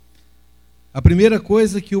A primeira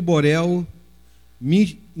coisa que o Borel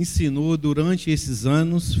me ensinou durante esses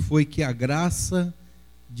anos foi que a graça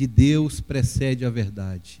de Deus precede a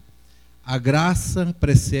verdade. A graça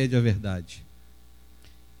precede a verdade.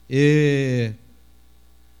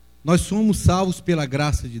 Nós somos salvos pela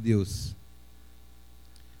graça de Deus.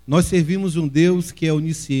 Nós servimos um Deus que é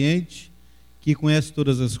onisciente, que conhece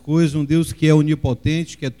todas as coisas, um Deus que é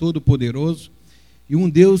onipotente, que é todo-poderoso, e um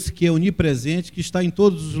Deus que é onipresente, que está em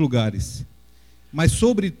todos os lugares. Mas,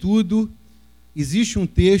 sobretudo, existe um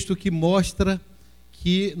texto que mostra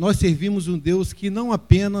que nós servimos um Deus que não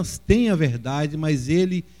apenas tem a verdade, mas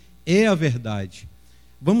Ele é a verdade.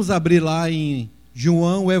 Vamos abrir lá em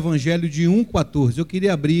João, o Evangelho de 1,14. Eu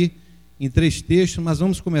queria abrir em 3 textos, mas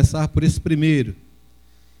vamos começar por esse primeiro.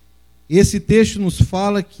 Esse texto nos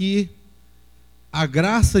fala que a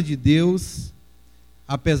graça de Deus,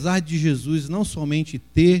 apesar de Jesus não somente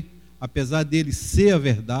ter, apesar dele ser a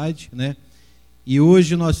verdade, né? E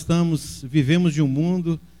hoje nós vivemos de um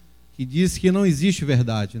mundo que diz que não existe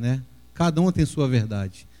verdade, né? Cada um tem sua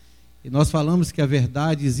verdade. E nós falamos que a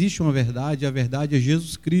verdade, existe uma verdade, a verdade é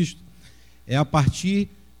Jesus Cristo. É a partir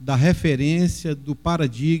da referência, do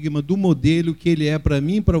paradigma, do modelo que ele é para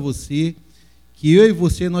mim e para você, que eu e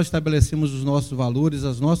você nós estabelecemos os nossos valores,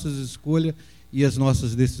 as nossas escolhas e as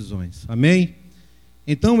nossas decisões. Amém?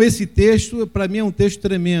 Então esse texto, para mim é um texto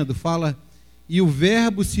tremendo, fala: e o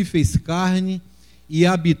verbo se fez carne e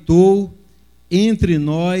habitou entre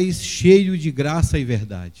nós, cheio de graça e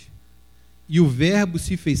verdade. E o verbo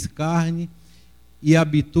se fez carne e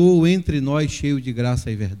habitou entre nós, cheio de graça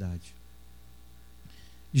e verdade.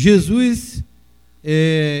 Jesus,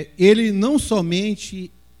 ele não somente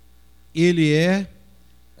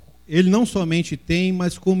tem,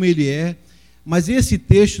 mas como ele é. Mas esse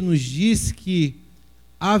texto nos diz que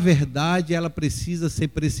a verdade, ela precisa ser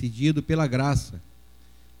precedida pela graça.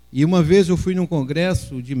 E uma vez eu fui num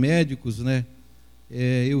congresso de médicos, né?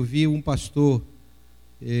 Eu vi um pastor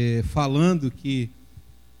falando que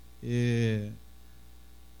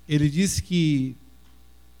ele disse que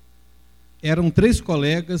eram 3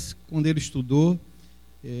 colegas quando ele estudou,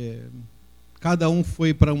 cada um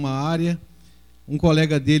foi para uma área. Um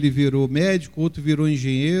colega dele virou médico, outro virou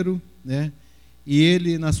engenheiro, né? E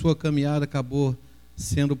ele, na sua caminhada, acabou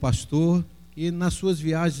sendo pastor, e nas suas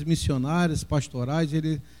viagens missionárias, pastorais,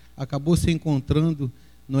 ele acabou se encontrando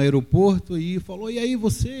no aeroporto e falou: e aí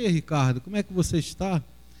você, Ricardo, como é que você está?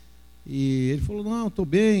 E ele falou: não, estou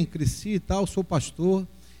bem, cresci e tal, sou pastor.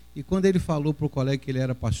 E quando ele falou para o colega que ele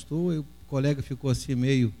era pastor, o colega ficou assim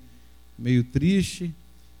meio triste.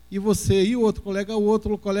 E você? E o outro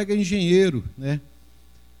colega é engenheiro, né?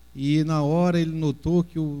 E na hora ele notou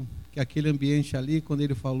que aquele ambiente ali, quando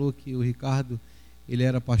ele falou que o Ricardo, ele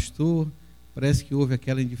era pastor, parece que houve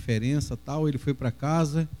aquela indiferença, tal. Ele foi para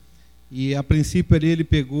casa e a princípio ele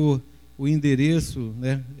pegou o endereço,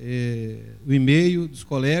 né, o e-mail dos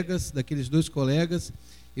colegas, daqueles 2 colegas,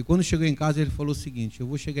 e quando chegou em casa ele falou o seguinte: eu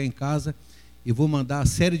vou chegar em casa e vou mandar uma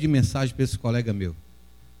série de mensagens para esse colega meu,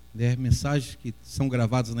 né, mensagens que são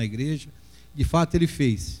gravadas na igreja. De fato ele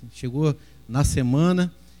fez. Chegou na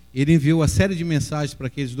semana, ele enviou a série de mensagens para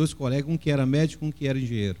aqueles 2 colegas, um que era médico, um que era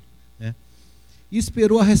engenheiro, né? E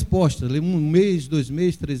esperou a resposta. 1 mês, 2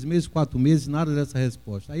 meses, 3 meses, 4 meses, nada dessa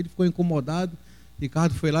resposta. Aí ele ficou incomodado.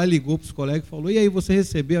 Ricardo foi lá e ligou para os colegas e falou: e aí, você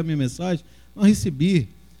recebeu a minha mensagem? Não recebi.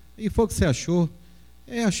 E foi o que você achou?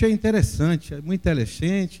 Achei interessante, muito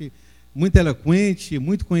inteligente, muito eloquente,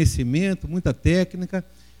 muito conhecimento, muita técnica,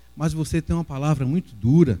 mas você tem uma palavra muito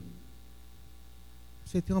dura.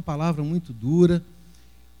 Você tem uma palavra muito dura.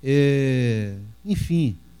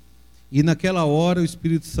 Enfim. E naquela hora o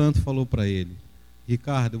Espírito Santo falou para ele: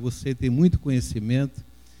 Ricardo, você tem muito conhecimento,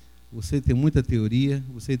 você tem muita teoria,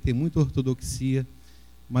 você tem muita ortodoxia,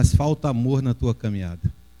 mas falta amor na tua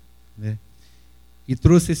caminhada, né? E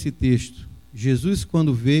trouxe esse texto. Jesus,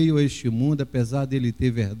 quando veio a este mundo, apesar dele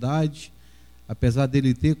ter verdade, apesar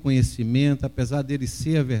dele ter conhecimento, apesar dele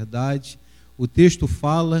ser a verdade, o texto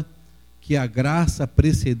fala que a graça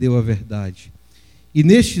precedeu a verdade. E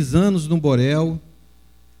nestes anos no Borel,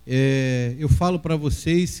 eu falo para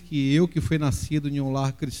vocês que eu, que fui nascido em um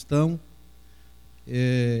lar cristão,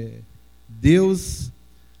 Deus,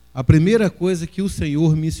 a primeira coisa que o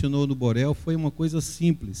Senhor me ensinou no Borel foi uma coisa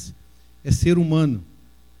simples: é ser humano,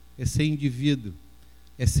 é ser indivíduo,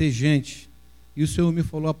 é ser gente. E o Senhor me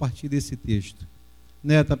falou a partir desse texto: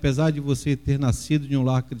 Netto, apesar de você ter nascido em um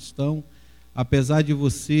lar cristão, apesar de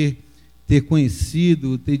você ter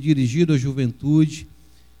conhecido, ter dirigido a juventude,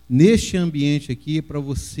 neste ambiente aqui, para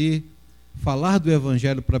você falar do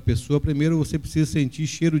Evangelho para a pessoa, primeiro você precisa sentir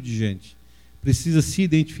cheiro de gente, precisa se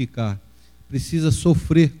identificar, precisa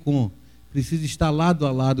sofrer com, precisa estar lado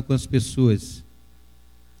a lado com as pessoas.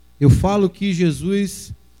 Eu falo que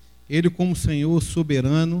Jesus, Ele como Senhor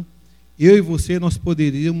soberano, eu e você, nós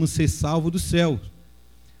poderíamos ser salvos do céu.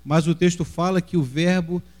 Mas o texto fala que o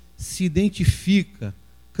verbo se identifica,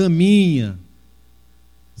 caminha,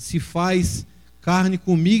 se faz carne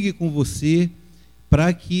comigo e com você,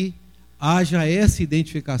 para que haja essa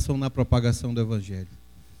identificação na propagação do Evangelho.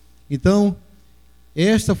 Então,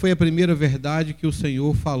 esta foi a primeira verdade que o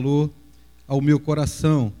Senhor falou ao meu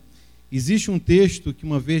coração. Existe um texto que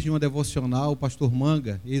uma vez, de uma devocional, o pastor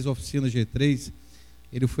Manga, ex-oficina G3,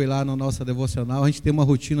 ele foi lá na nossa devocional, a gente tem uma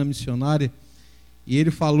rotina missionária, e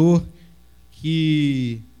ele falou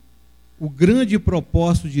que o grande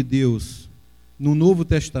propósito de Deus no Novo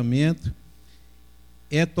Testamento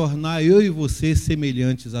é tornar eu e você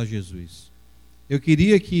semelhantes a Jesus. Eu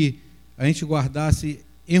queria que a gente guardasse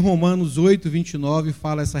em Romanos 8, 29,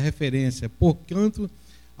 fala essa referência. Porquanto,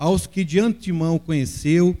 aos que de antemão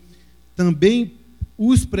conheceu, também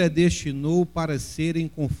os predestinou para serem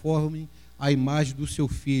conforme a imagem do seu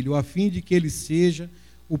Filho, a fim de que ele seja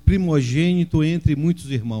o primogênito entre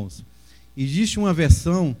muitos irmãos. Existe uma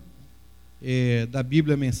versão da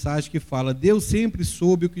Bíblia Mensagem que fala: Deus sempre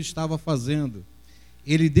soube o que estava fazendo.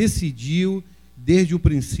 Ele decidiu, desde o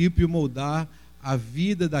princípio, moldar a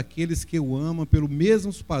vida daqueles que o amam pelos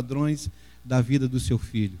mesmos padrões da vida do seu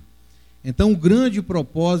Filho. Então, o grande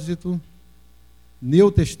propósito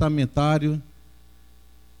neotestamentário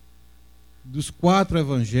dos 4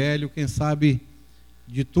 evangelhos, quem sabe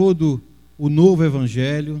de todo o novo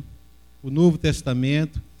evangelho, o Novo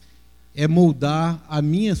Testamento, é moldar a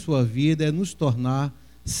minha e a sua vida, é nos tornar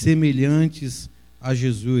semelhantes a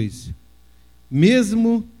Jesus.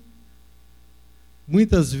 Mesmo,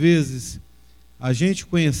 muitas vezes, a gente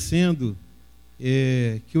conhecendo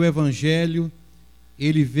que o Evangelho,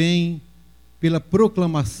 ele vem pela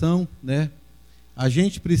proclamação, né? A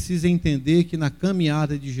gente precisa entender que na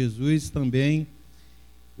caminhada de Jesus também,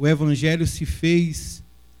 o Evangelho se fez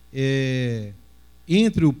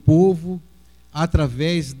entre o povo,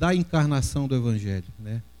 através da encarnação do Evangelho,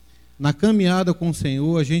 né? Na caminhada com o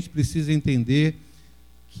Senhor, a gente precisa entender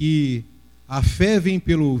que a fé vem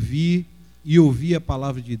pelo ouvir, e ouvir a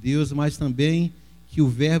palavra de Deus, mas também que o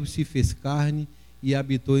Verbo se fez carne e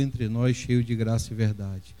habitou entre nós, cheio de graça e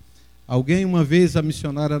verdade. Alguém, uma vez, a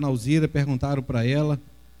missionária Nauzira, perguntaram para ela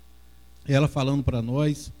falando para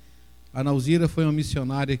nós. A Nauzira foi uma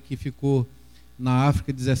missionária que ficou na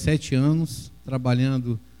África 17 anos,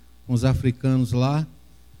 trabalhando com os africanos lá,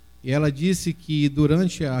 e ela disse que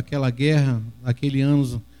durante aquela guerra, aquele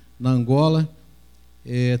ano na Angola,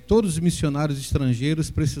 todos os missionários estrangeiros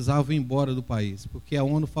precisavam ir embora do país, porque a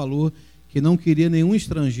ONU falou que não queria nenhum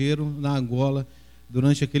estrangeiro na Angola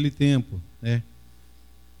durante aquele tempo, né?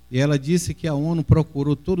 E ela disse que a ONU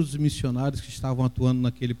procurou todos os missionários que estavam atuando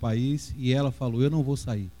naquele país, e ela falou: eu não vou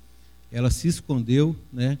sair. Ela se escondeu,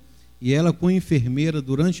 né? E ela, com enfermeira,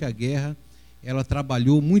 durante a guerra, ela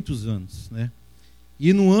trabalhou muitos anos, né?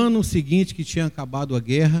 E no ano seguinte que tinha acabado a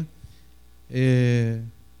guerra,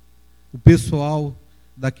 o pessoal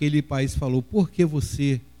daquele país falou: por que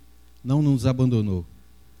você não nos abandonou?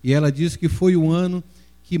 E ela disse que foi o ano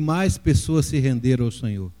que mais pessoas se renderam ao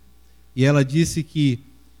Senhor. E ela disse que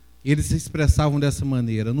eles se expressavam dessa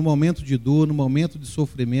maneira: no momento de dor, no momento de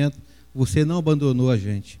sofrimento, você não abandonou a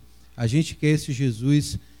gente. A gente quer esse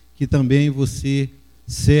Jesus que também você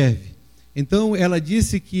serve. Então ela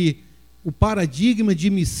disse que o paradigma de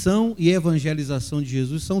missão e evangelização de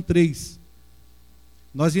Jesus são 3.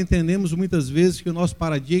 Nós entendemos muitas vezes que o nosso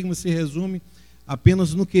paradigma se resume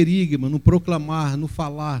apenas no querigma, no proclamar, no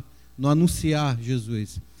falar, no anunciar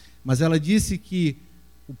Jesus. Mas ela disse que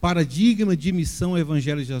o paradigma de missão e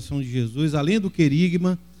evangelização de Jesus, além do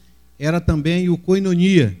querigma, era também o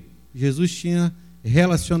koinonia. Jesus tinha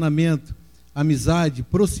relacionamento, amizade,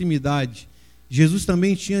 proximidade. Jesus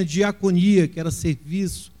também tinha diaconia, que era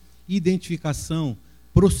serviço, identificação,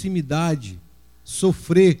 proximidade,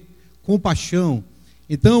 sofrer, compaixão.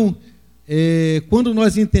 Então, quando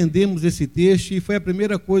nós entendemos esse texto, e foi a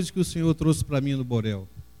primeira coisa que o Senhor trouxe para mim no Borel,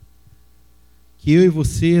 que eu e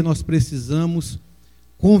você, nós precisamos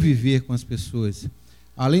conviver com as pessoas,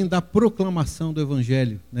 além da proclamação do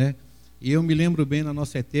Evangelho, né? E eu me lembro bem na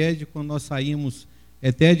nossa ETED, quando nós saímos.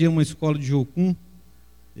 ETED é uma escola de Jocum,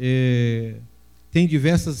 tem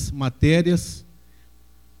diversas matérias,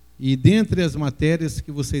 e dentre as matérias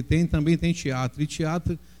que você tem, também tem teatro, e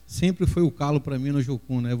teatro sempre foi o calo para mim no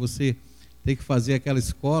Jocum, né? Você tem que fazer aquela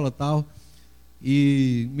escola e tal.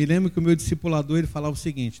 E me lembro que o meu discipulador, ele falava o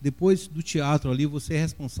seguinte: depois do teatro ali, você é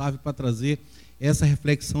responsável para trazer essa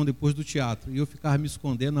reflexão depois do teatro. E eu ficava me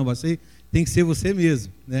escondendo: não, você tem que ser você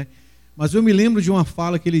mesmo, né? Mas eu me lembro de uma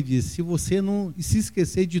fala que ele disse: se você não se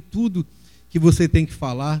esquecer de tudo que você tem que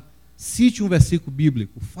falar, cite um versículo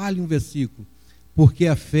bíblico, fale um versículo, porque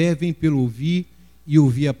a fé vem pelo ouvir e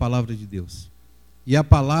ouvir a palavra de Deus. E a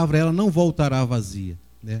palavra, ela não voltará vazia,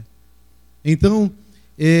 né? Então,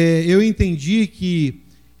 eu entendi que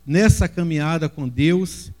nessa caminhada com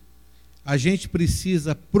Deus, a gente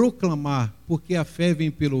precisa proclamar, porque a fé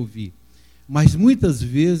vem pelo ouvir. Mas muitas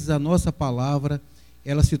vezes a nossa palavra,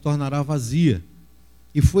 ela se tornará vazia.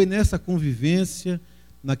 E foi nessa convivência,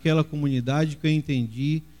 naquela comunidade, que eu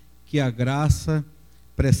entendi que a graça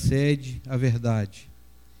precede a verdade.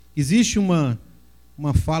 Existe uma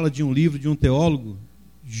fala de um livro de um teólogo,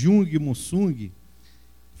 Jung Musung,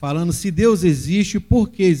 falando: se Deus existe, por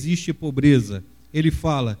que existe pobreza? Ele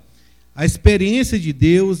fala: a experiência de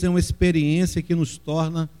Deus é uma experiência que nos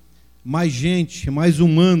torna mais gente, mais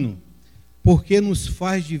humano, porque nos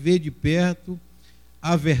faz de ver de perto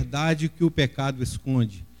a verdade que o pecado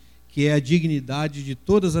esconde, que é a dignidade de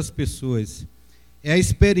todas as pessoas. É a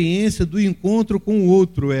experiência do encontro com o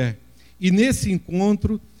outro, e nesse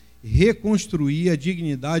encontro reconstruir a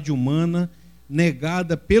dignidade humana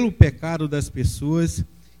negada pelo pecado das pessoas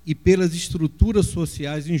e pelas estruturas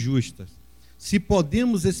sociais injustas. Se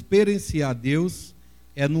podemos experienciar Deus,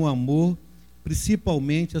 é no amor,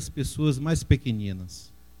 principalmente as pessoas mais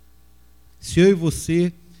pequeninas. Se eu e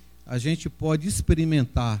você, a gente pode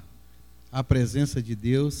experimentar a presença de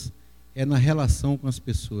Deus, é na relação com as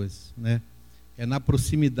pessoas, né? É na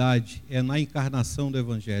proximidade, é na encarnação do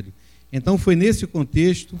Evangelho. Então foi nesse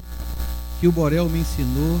contexto que o Borel me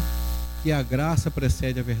ensinou que a graça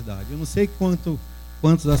precede a verdade. Eu não sei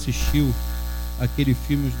quantos assistiu aquele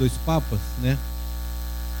filme Os Dois Papas, né?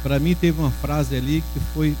 Para mim teve uma frase ali que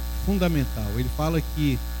foi fundamental. Ele fala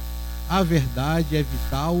que a verdade é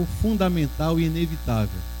vital, fundamental e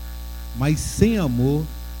inevitável, mas sem amor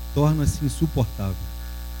torna-se insuportável.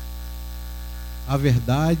 A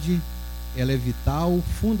verdade, ela é vital,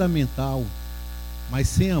 fundamental, mas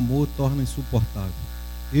sem amor torna insuportável.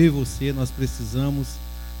 Eu e você, nós precisamos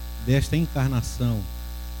desta encarnação,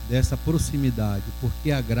 dessa proximidade,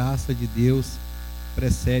 porque a graça de Deus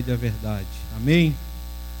precede a verdade. Amém?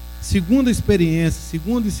 Segunda experiência,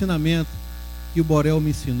 segundo ensinamento que o Borel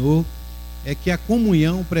me ensinou, é que a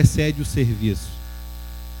comunhão precede o serviço.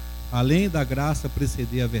 Além da graça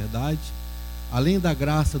preceder a verdade, além da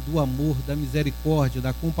graça, do amor, da misericórdia,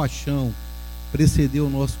 da compaixão, preceder o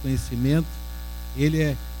nosso conhecimento,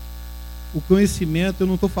 o conhecimento, eu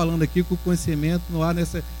não estou falando aqui que o conhecimento não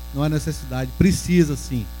há necessidade, precisa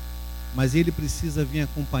sim, mas ele precisa vir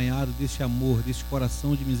acompanhado deste amor, deste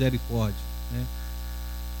coração de misericórdia, né?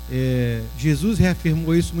 Jesus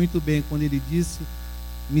reafirmou isso muito bem quando ele disse: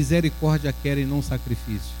 misericórdia querem, não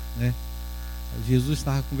sacrifício, né? Jesus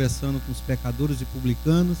estava conversando com os pecadores e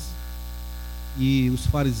publicanos, e os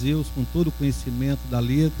fariseus, com todo o conhecimento da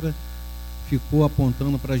letra, ficou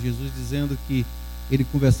apontando para Jesus, dizendo que ele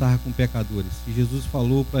conversava com pecadores. E Jesus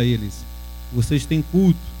falou para eles: vocês têm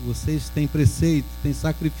culto, vocês têm preceito, têm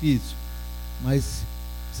sacrifício, mas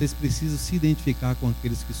vocês precisam se identificar com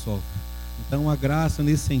aqueles que sofrem. Então a graça,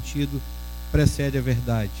 nesse sentido, precede a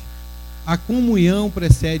verdade. A comunhão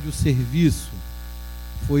precede o serviço.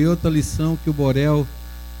 Foi outra lição que o Borel,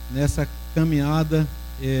 nessa caminhada,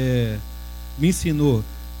 me ensinou.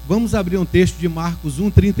 Vamos abrir um texto de Marcos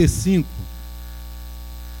 1:35.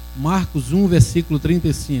 Marcos 1, versículo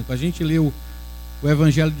 35. A gente leu o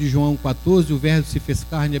Evangelho de João 14, o Verbo se fez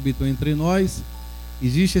carne e habitou entre nós.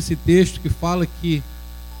 Existe esse texto que fala que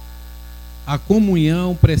a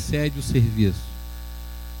comunhão precede o serviço.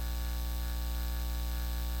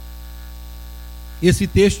 Esse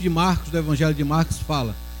texto de Marcos, do Evangelho de Marcos,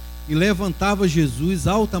 fala: e levantava Jesus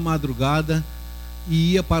alta madrugada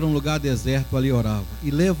e ia para um lugar deserto, ali orava.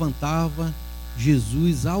 E levantava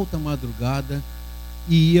Jesus alta madrugada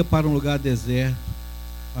e ia para um lugar deserto,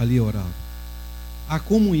 ali orava. A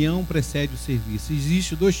comunhão precede o serviço.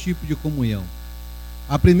 Existem dois tipos de comunhão.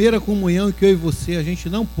 A primeira comunhão que eu e você, a gente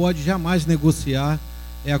não pode jamais negociar,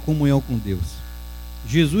 é a comunhão com Deus.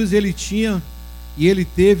 Jesus, ele tinha e ele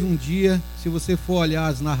teve um dia, se você for olhar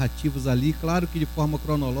as narrativas ali, claro que de forma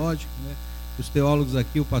cronológica, né? Os teólogos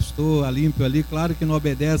aqui, o pastor Alímpio ali, claro que não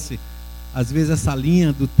obedece às vezes essa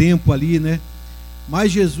linha do tempo ali, né?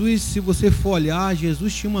 Mas Jesus, se você for olhar,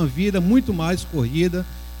 Jesus tinha uma vida muito mais corrida,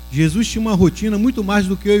 Jesus tinha uma rotina muito mais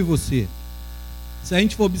do que eu e você. Se a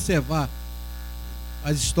gente for observar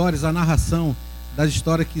as histórias, a narração das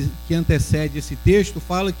histórias que antecede esse texto,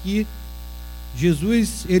 fala que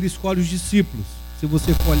Jesus, ele escolhe os discípulos. Se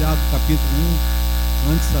você for olhar do capítulo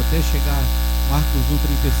 1, antes até chegar Marcos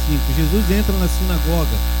 1:35, Jesus entra na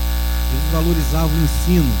sinagoga. Jesus valorizava o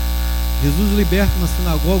ensino. Jesus liberta na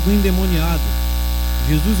sinagoga um endemoniado.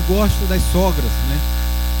 Jesus gosta das sogras, né?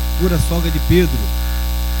 Cura a sogra de Pedro.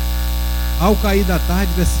 Ao cair da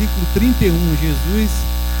tarde, versículo 31, Jesus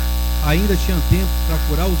ainda tinha tempo para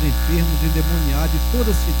curar os enfermos, endemoniados, e toda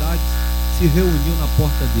a cidade se reuniu na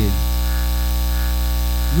porta dele.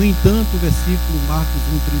 No entanto, o versículo Marcos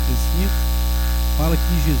 1,35 fala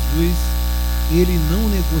que Jesus, ele não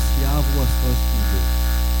negociava o a sós com Deus.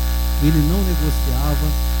 Ele não negociava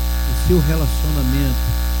o seu relacionamento,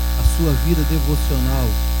 a sua vida devocional,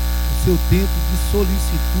 o seu tempo de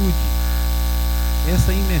solicitude,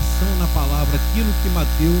 essa imersão na palavra, aquilo que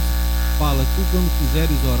Mateus fala: tu, quando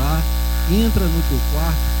quiseres orar, entra no teu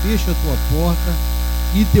quarto, fecha a tua porta,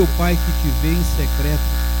 e teu pai que te vê em secreto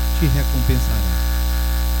te recompensará.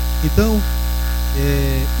 Então,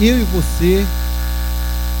 eu e você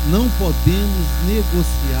não podemos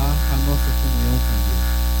negociar a nossa comunhão com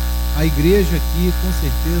Deus. A igreja aqui, com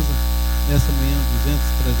certeza, nessa manhã, 200,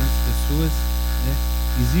 300 pessoas, né?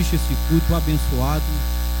 Existe esse culto abençoado,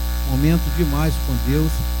 momento demais com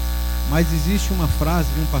Deus, mas existe uma frase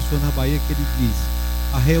de um pastor na Bahia que ele diz: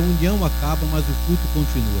 a reunião acaba, mas o culto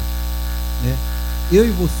continua, né? Eu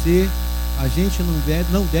e você, a gente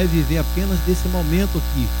não deve viver apenas desse momento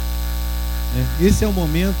aqui, né? Esse é o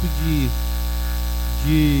momento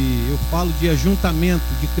eu falo de ajuntamento,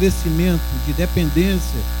 de crescimento, de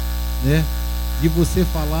dependência, né? De você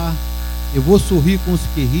falar: eu vou sorrir com os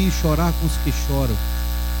que riem, chorar com os que choram,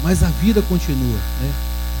 mas a vida continua, né?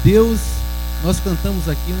 Deus, nós cantamos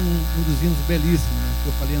aqui um dos hinos belíssimos, né? Que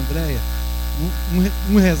eu falei, Andréia,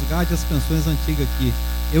 um resgate às canções antigas aqui.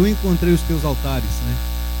 Eu encontrei os teus altares, né?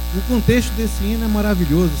 O contexto desse hino é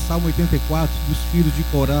maravilhoso. Salmo 84, dos filhos de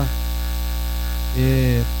Corá.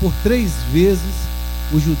 Por 3 vezes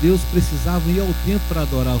os judeus precisavam ir ao templo para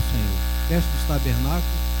adorar o Senhor: festa dos tabernáculos,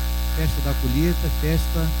 festa da colheita,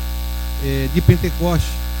 festa de Pentecoste,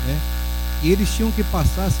 né? E eles tinham que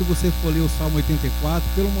passar, se você for ler o Salmo 84,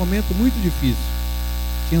 por um momento muito difícil.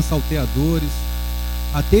 Tinha salteadores,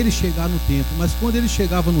 até ele chegar no templo. Mas quando ele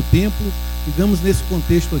chegava no templo, digamos nesse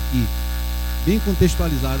contexto aqui, bem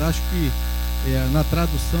contextualizado, acho que na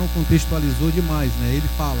tradução contextualizou demais, né? Ele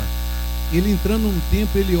fala, ele entrando no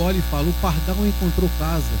templo, ele olha e fala: o pardal encontrou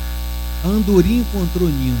casa, a andorinha encontrou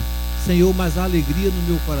ninho, Senhor, mas a alegria no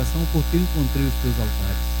meu coração, porque eu encontrei os teus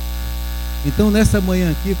altares. Então, nessa manhã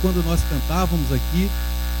aqui, quando nós cantávamos aqui,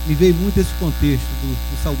 me veio muito esse contexto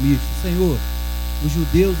do salmista. Senhor, os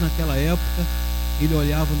judeus naquela época, ele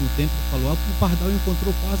olhava no templo e falou: o pardal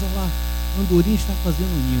encontrou casa lá, a andorinha está fazendo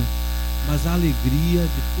ninho, mas a alegria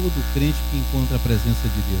de todo crente que encontra a presença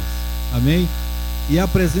de Deus. Amém? E a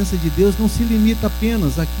presença de Deus não se limita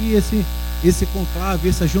apenas aqui, esse conclave,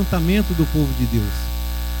 esse ajuntamento do povo de Deus,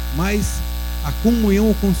 mas a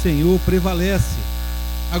comunhão com o Senhor prevalece.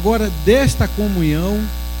 Agora, desta comunhão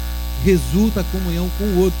resulta a comunhão com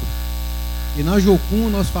o outro. E na Jocum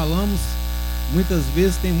nós falamos, muitas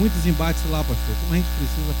vezes tem muitos embates lá, pastor, como a gente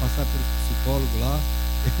precisa passar pelo psicólogo lá,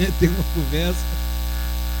 tem uma conversa.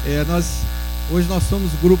 Hoje nós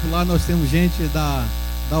somos grupo lá, nós temos gente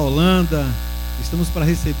da Holanda, estamos para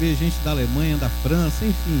receber gente da Alemanha, da França,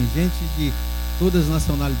 enfim, gente de todas as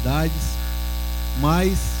nacionalidades,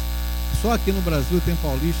 mas só aqui no Brasil tem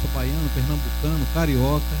paulista, baiano, pernambucano,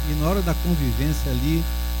 carioca, e na hora da convivência ali,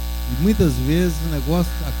 muitas vezes o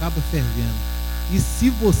negócio acaba fervendo. E se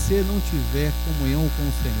você não tiver comunhão com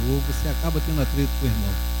o Senhor, você acaba tendo atrito com o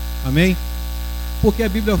irmão. Amém? Porque a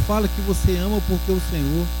Bíblia fala que você ama porque o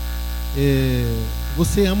Senhor,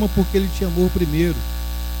 você ama porque Ele te amou primeiro.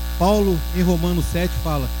 Paulo, em Romanos 7,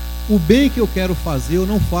 fala: o bem que eu quero fazer eu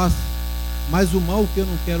não faço, mas o mal que eu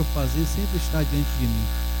não quero fazer sempre está diante de mim.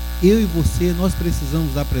 Eu e você, nós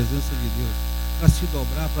precisamos da presença de Deus para se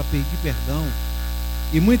dobrar, para pedir perdão.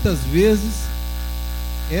 E muitas vezes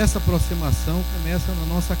essa aproximação começa na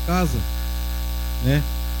nossa casa, né?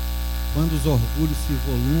 Quando os orgulhos se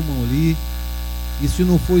volumam ali, e se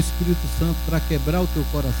não for o Espírito Santo para quebrar o teu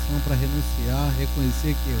coração, para renunciar,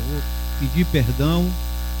 reconhecer que errou, pedir perdão.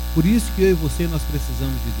 Por isso que eu e você, nós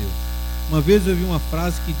precisamos de Deus. Uma vez eu vi uma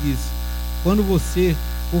frase que diz: quando você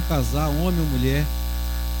for casar, homem ou mulher,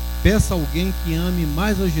 peça alguém que ame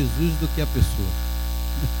mais a Jesus do que a pessoa.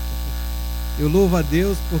 Eu louvo a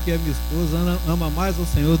Deus porque a minha esposa ama mais ao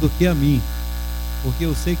Senhor do que a mim, porque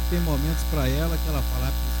eu sei que tem momentos para ela que ela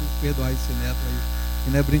fala: preciso perdoar esse neto aí,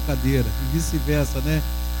 que não é brincadeira, e vice-versa, né?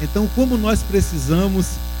 Então, como nós precisamos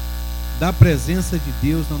da presença de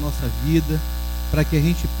Deus na nossa vida, para que a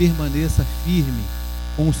gente permaneça firme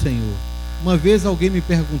com o Senhor. Uma vez alguém me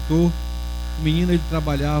perguntou, o menino, ele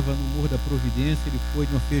trabalhava no Morro da Providência, ele foi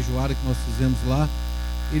de uma feijoada que nós fizemos lá,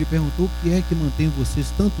 ele perguntou: o que é que mantém vocês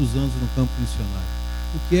tantos anos no campo missionário?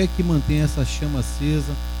 O que é que mantém essa chama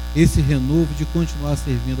acesa, esse renovo de continuar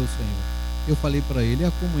servindo ao Senhor? Eu falei para ele: é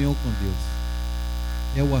a comunhão com Deus,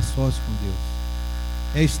 é o assócio com Deus,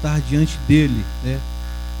 é estar diante dele, né?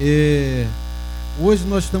 Hoje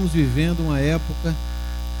nós estamos vivendo uma época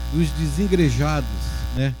dos desigrejados,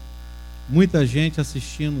 né? Muita gente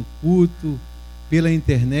assistindo culto pela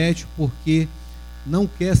internet porque não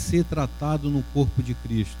quer ser tratado no corpo de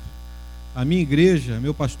Cristo. A minha igreja,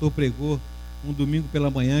 meu pastor pregou um domingo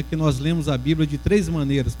pela manhã que nós lemos a Bíblia de 3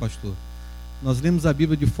 maneiras, pastor. Nós lemos a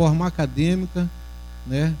Bíblia de forma acadêmica,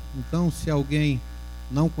 né? Então, se alguém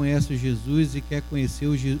não conhece Jesus e quer conhecer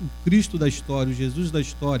o Cristo da história, o Jesus da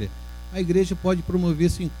história, a igreja pode promover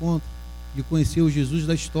esse encontro de conhecer o Jesus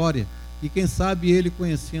da história. E quem sabe ele,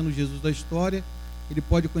 conhecendo o Jesus da história, ele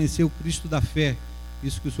pode conhecer o Cristo da fé.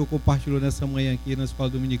 Isso que o senhor compartilhou nessa manhã aqui na escola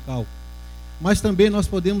dominical. Mas também nós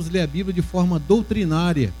podemos ler a Bíblia de forma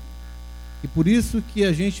doutrinária. E por isso que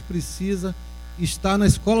a gente precisa estar na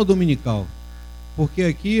escola dominical. Porque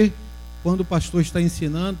aqui, quando o pastor está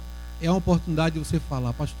ensinando, é uma oportunidade de você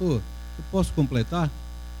falar: pastor, eu posso completar?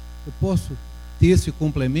 Eu posso ter esse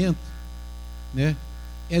complemento? Né?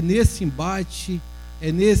 É nesse embate,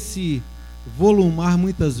 é nesse volumar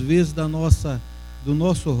muitas vezes do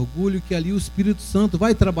nosso orgulho que ali o Espírito Santo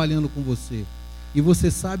vai trabalhando com você. E você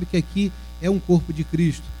sabe que aqui é um corpo de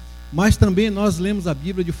Cristo. Mas também nós lemos a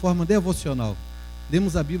Bíblia de forma devocional.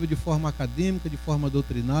 Lemos a Bíblia de forma acadêmica, de forma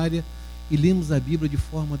doutrinária, e lemos a Bíblia de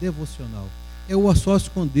forma devocional. É o assócio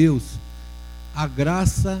com Deus. A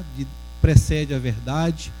graça precede a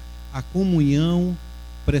verdade, a comunhão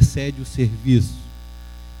precede o serviço.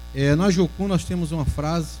 Na Jocum nós temos uma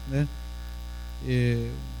frase, né?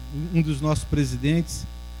 Um dos nossos presidentes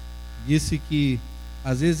disse que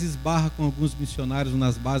às vezes esbarra com alguns missionários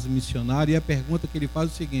nas bases missionárias, e a pergunta que ele faz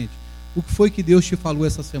é o seguinte: o que foi que Deus te falou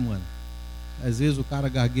essa semana? Às vezes o cara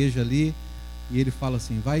gagueja ali e ele fala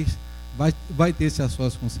assim: vai ter esse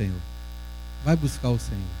assócio com o Senhor, vai buscar o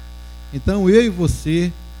Senhor. Então eu e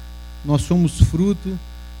você, nós somos fruto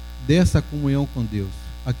dessa comunhão com Deus.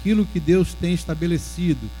 Aquilo que Deus tem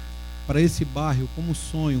estabelecido para esse bairro como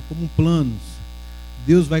sonho, como planos,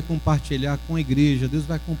 Deus vai compartilhar com a igreja, Deus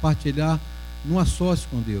vai compartilhar no assócio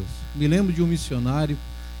com Deus. Me lembro de um missionário,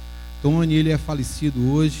 Tony, ele é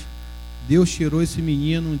falecido hoje. Deus tirou esse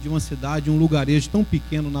menino de uma cidade, um lugarejo tão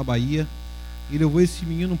pequeno na Bahia, e levou esse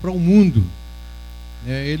menino para o mundo.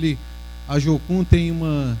 A Jocum tem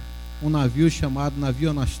um navio chamado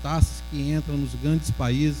navio Anastácio, que entra nos grandes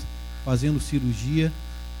países fazendo cirurgia.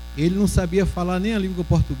 Ele não sabia falar nem a língua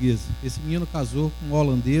portuguesa. Esse menino casou com uma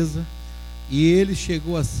holandesa e ele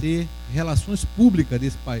chegou a ser relações públicas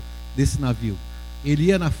desse navio. Ele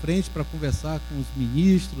ia na frente para conversar com os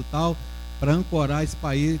ministros e tal, para ancorar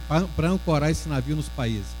esse navio nos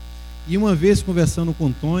países. E uma vez conversando com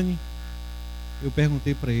o Tony, eu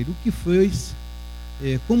perguntei para ele: o que fez,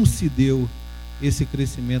 como se deu esse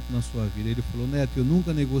crescimento na sua vida? Ele falou: Neto, eu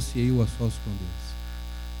nunca negociei o assócio com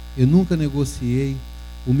Deus. Eu nunca negociei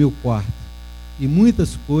o meu quarto. E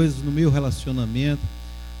muitas coisas no meu relacionamento,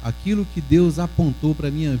 aquilo que Deus apontou para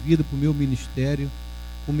a minha vida, para o meu ministério,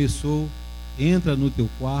 começou: entra no teu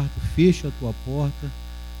quarto, fecha a tua porta,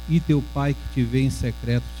 e teu pai que te vê em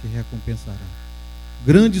secreto te recompensará.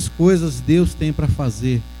 Grandes coisas Deus tem para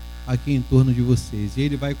fazer aqui em torno de vocês, e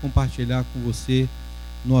Ele vai compartilhar com você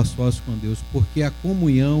no assócio com Deus, porque a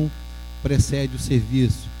comunhão precede o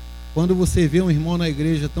serviço. Quando você vê um irmão na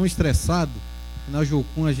igreja tão estressado, na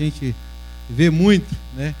Jocum a gente vê muito,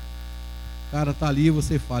 né? O cara está ali e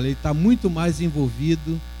você fala, ele está muito mais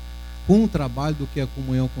envolvido com o trabalho do que a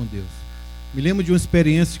comunhão com Deus. Me lembro de uma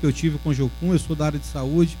experiência que eu tive com o Jocum. Eu sou da área de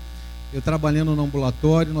saúde, eu trabalhando no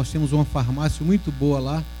ambulatório, nós temos uma farmácia muito boa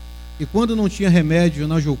lá, e quando não tinha remédio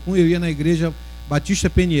na Jocum, eu ia na igreja Batista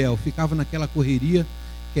Peniel, ficava naquela correria,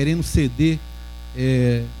 querendo ceder,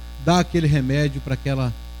 dar aquele remédio para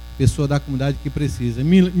aquela pessoa da comunidade que precisa.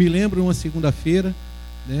 Me lembro uma segunda-feira,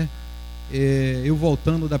 né, eu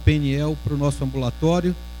voltando da Peniel para o nosso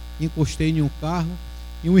ambulatório, encostei em um carro,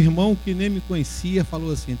 e um irmão que nem me conhecia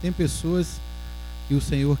falou assim: tem pessoas que o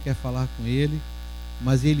Senhor quer falar com ele,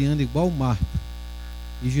 mas ele anda igual Marta.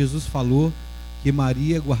 E Jesus falou que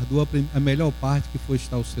Maria guardou a melhor parte, que foi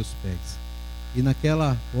estar aos seus pés. E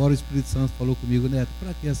naquela hora o Espírito Santo falou comigo: Neto,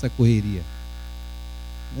 para que essa correria?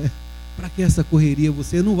 Né? Para que essa correria?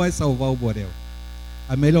 Você não vai salvar o Borel.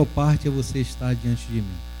 A melhor parte é você estar diante de mim.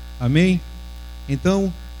 Amém?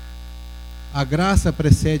 Então, a graça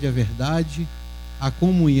precede a verdade, a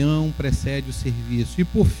comunhão precede o serviço. E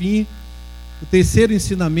por fim, o terceiro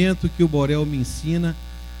ensinamento que o Borel me ensina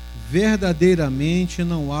verdadeiramente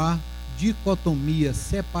não há dicotomia,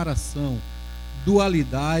 separação,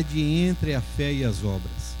 dualidade entre a fé e as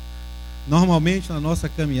obras. Normalmente, na nossa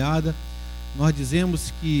caminhada, nós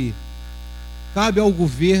dizemos que cabe ao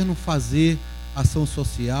governo fazer ação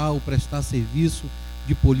social, prestar serviço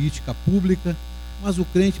de política pública, mas o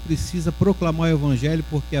crente precisa proclamar o evangelho,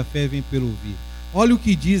 porque a fé vem pelo ouvir. Olha o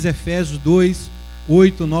que diz Efésios 2,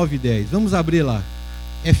 8, 9 e 10. Vamos abrir lá.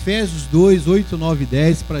 Efésios 2, 8, 9 e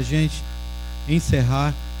 10, para a gente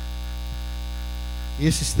encerrar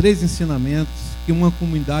esses 3 ensinamentos que uma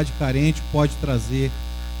comunidade carente pode trazer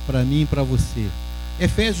para mim e para você.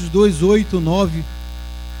 Efésios 2, 8, 9.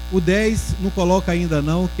 O 10 não coloca ainda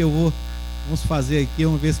não, que vamos fazer aqui,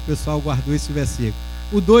 vamos ver se o pessoal guardou esse versículo.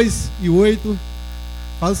 O 2 e 8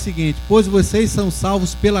 fala o seguinte: pois vocês são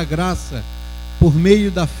salvos pela graça, por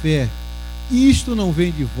meio da fé. Isto não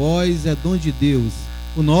vem de vós, é dom de Deus.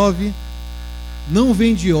 O 9, não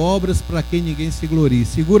vem de obras para que ninguém se glorie.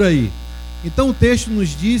 Segura aí. Então o texto nos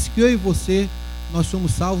diz que eu e você, nós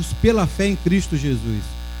somos salvos pela fé em Cristo Jesus.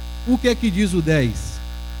 O que é que diz o 10?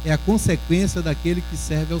 É a consequência daquele que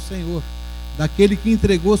serve ao Senhor, daquele que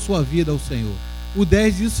entregou sua vida ao Senhor. O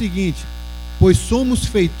 10 diz o seguinte: pois somos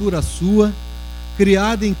feitura sua,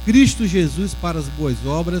 criada em Cristo Jesus para as boas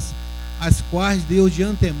obras, as quais Deus de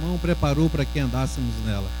antemão preparou para que andássemos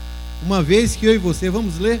nela. Uma vez que eu e você,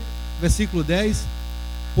 vamos ler, versículo 10,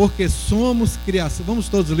 porque somos criação, vamos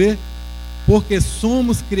todos ler, porque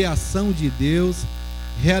somos criação de Deus,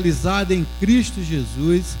 realizada em Cristo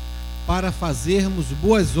Jesus, para fazermos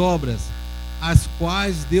boas obras, as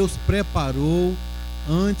quais Deus preparou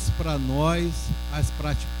antes para nós as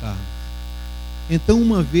praticarmos. Então,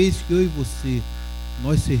 uma vez que eu e você,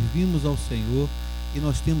 nós servimos ao Senhor e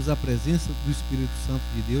nós temos a presença do Espírito Santo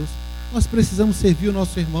de Deus, nós precisamos servir o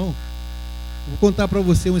nosso irmão. Vou contar para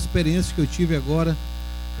você uma experiência que eu tive agora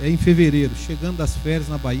em fevereiro, chegando das férias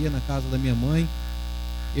na Bahia, na casa da minha mãe.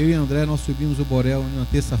 Eu e André, nós subimos o Borel na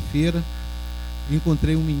terça-feira.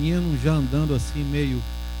 Encontrei um menino já andando assim, meio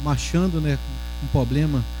marchando, né, com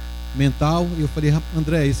problema mental. E eu falei: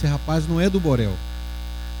 André, esse rapaz não é do Borel.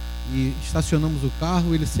 E estacionamos o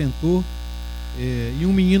carro, ele sentou, e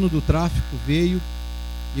um menino do tráfico veio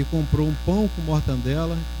e comprou um pão com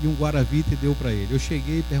mortandela e um guaravita e deu para ele. Eu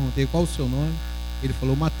cheguei e perguntei: qual o seu nome? Ele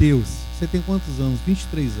falou: Mateus. Você tem quantos anos?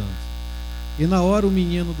 23 anos. E na hora o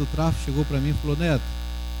menino do tráfico chegou para mim e falou: Neto,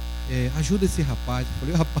 ajuda esse rapaz. Eu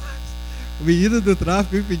falei: rapaz, o menino do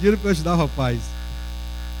tráfico me pediram para eu ajudar o rapaz.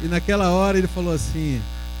 E naquela hora ele falou assim: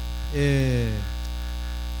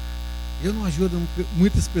 eu não ajudo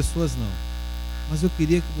muitas pessoas não, mas eu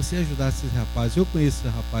queria que você ajudasse esse rapaz. Eu conheço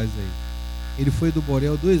esse rapaz aí. Ele foi do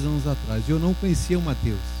Borel 2 anos atrás. Eu não conhecia o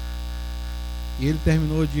Mateus. E ele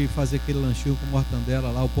terminou de fazer aquele lanchinho com mortandela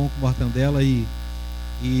lá, o pão com mortandela e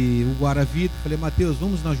o guaravita. Falei: Mateus,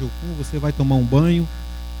 vamos na Jocum, você vai tomar um banho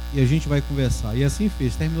e a gente vai conversar. E assim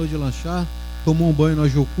fez. Terminou de lanchar, tomou um banho na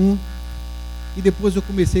Jocum e depois eu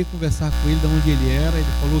comecei a conversar com ele de onde ele era.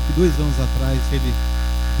 Ele falou que 2 anos atrás ele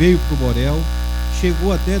veio para o Borel,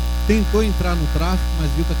 chegou até, tentou entrar no tráfico, mas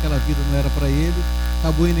viu que aquela vida não era para ele,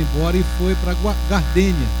 acabou indo embora e foi para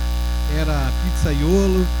Gardênia. Era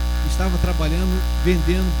pizzaiolo, estava trabalhando,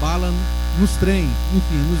 vendendo bala nos trens,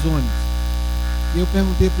 enfim, nos ônibus. E eu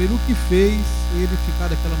perguntei para ele o que fez ele ficar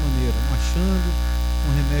daquela maneira, marchando,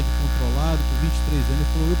 com remédio controlado, por 23 anos. Ele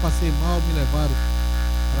falou: eu passei mal, me levaram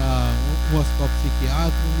para um hospital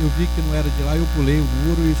psiquiátrico, eu vi que não era de lá, eu pulei o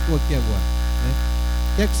muro e estou aqui agora, né?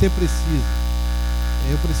 O que é que você precisa?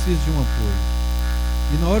 Eu preciso de um apoio.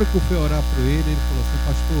 E na hora que eu fui orar por ele, ele falou assim: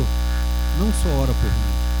 pastor, não só ora por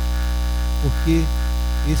mim, porque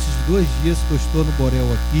esses 2 dias que eu estou no Borel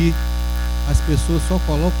aqui, as pessoas só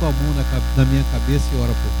colocam a mão na minha cabeça e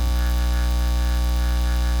oram por mim.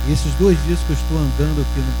 E esses 2 dias que eu estou andando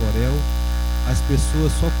aqui no Borel, as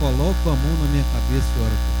pessoas só colocam a mão na minha cabeça e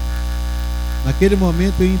oram por mim. Naquele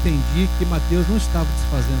momento eu entendi que Mateus não estava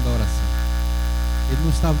desfazendo da oração. Ele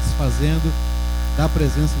não estava desfazendo da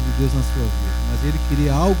presença de Deus na sua vida, mas ele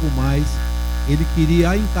queria algo mais. Ele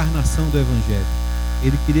queria a encarnação do Evangelho,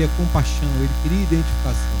 ele queria compaixão, ele queria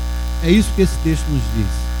identificação. É isso que esse texto nos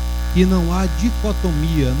diz, que não há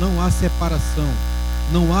dicotomia, não há separação,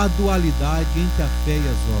 não há dualidade entre a fé e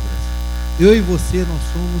as obras. Eu e você, nós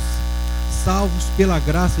somos salvos pela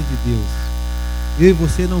graça de Deus. Eu e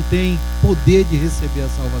você não tem poder de receber a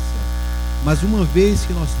salvação, mas uma vez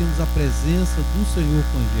que nós temos a presença do Senhor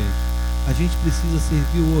com a gente precisa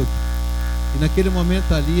servir o outro. E naquele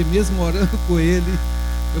momento ali, mesmo orando com ele,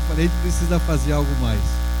 eu falei: a gente precisa fazer algo mais.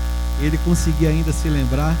 Ele conseguia ainda se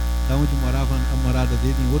lembrar de onde morava a morada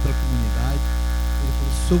dele, em outra comunidade. Ele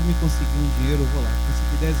falou: pastor me conseguiu um dinheiro, eu vou lá.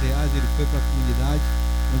 Consegui R$10, ele foi para a comunidade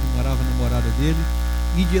onde morava a namorada dele,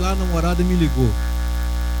 e de lá a namorada me ligou.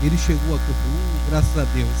 Ele chegou aqui, eu falei, graças a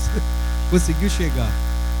Deus, conseguiu chegar.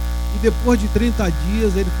 E depois de 30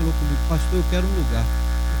 dias ele falou comigo, pastor, eu quero um lugar.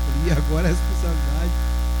 Eu falei, e agora a responsabilidade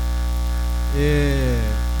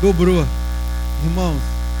dobrou. Irmãos,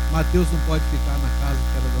 Mateus não pode ficar na casa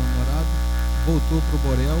que era do namorado, voltou para o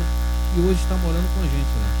Borel e hoje está morando com a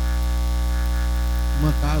gente lá.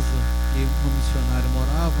 Uma casa que uma missionária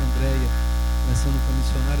morava, a Andréia, começando com a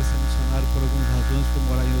missionária, essa missionária por algumas razões foi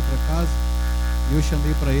morar em outra casa. E eu chamei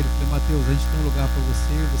para ele, falei, Mateus, a gente tem um lugar para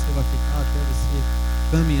você, você vai ficar até você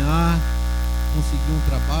caminhar, conseguir um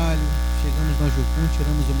trabalho. Chegamos na Jocum,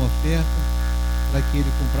 tiramos uma oferta para que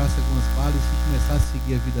ele comprasse algumas balas e começasse a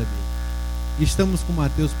seguir a vida dele. E estamos com o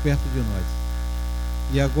Mateus perto de nós.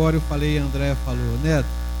 E agora eu falei, a Andréia falou, Netto,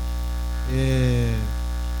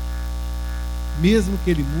 mesmo que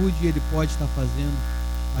ele mude, ele pode estar fazendo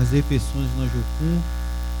as refeições na Jocum,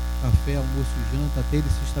 café, almoço e janta, até ele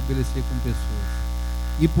se estabelecer com pessoas.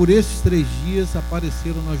 E por esses 3 dias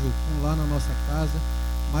apareceram na Jocum, lá na nossa casa,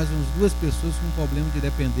 mais umas 2 pessoas com problema de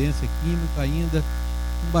dependência química ainda,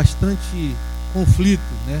 com bastante conflito,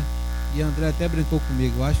 né? E a André até brincou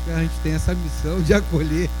comigo, eu acho que a gente tem essa missão de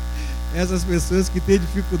acolher essas pessoas que têm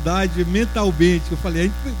dificuldade mentalmente. Eu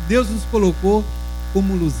falei, Deus nos colocou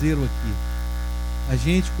como luzeiro aqui. A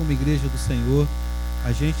gente, como igreja do Senhor,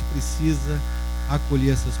 a gente precisa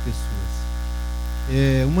acolher essas pessoas.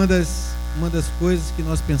 Uma das coisas que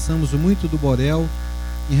nós pensamos muito do Borel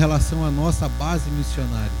em relação à nossa base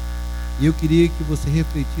missionária. E eu queria que você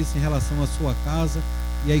refletisse em relação à sua casa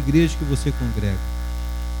e à igreja que você congrega.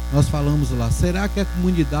 Nós falamos lá, será que a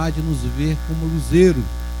comunidade nos vê como luzeiro?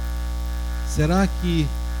 Será que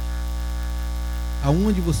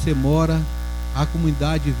aonde você mora, a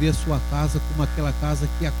comunidade vê a sua casa como aquela casa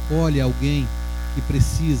que acolhe alguém que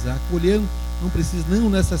precisa? Acolher não precisa não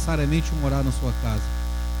necessariamente morar na sua casa,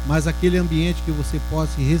 mas aquele ambiente que você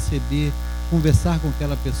possa receber, conversar com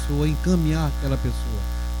aquela pessoa, encaminhar aquela pessoa.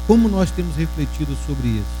 Como nós temos refletido sobre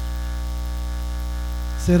isso?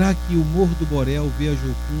 Será que o Morro do Borel vê a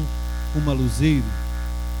Jocum como uma luzeiro?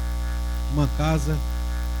 Uma casa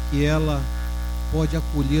que ela pode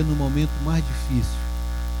acolher no momento mais difícil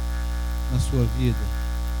na sua vida,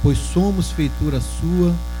 pois somos feitura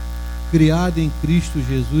sua, criada em Cristo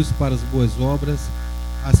Jesus para as boas obras,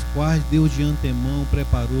 as quais Deus de antemão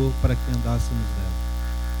preparou para que andássemos nela.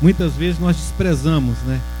 Muitas vezes nós desprezamos,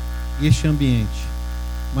 este ambiente,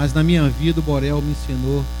 mas na minha vida o Borel me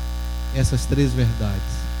ensinou essas 3 verdades.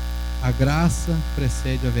 A graça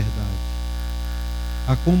precede a verdade,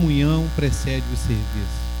 a comunhão precede o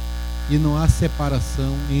serviço, e não há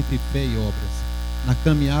separação entre fé e obras. Na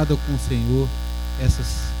caminhada com o Senhor,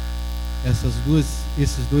 esses 2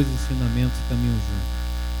 ensinamentos caminham juntos.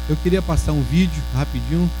 Eu queria passar um vídeo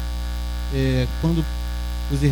rapidinho. Quando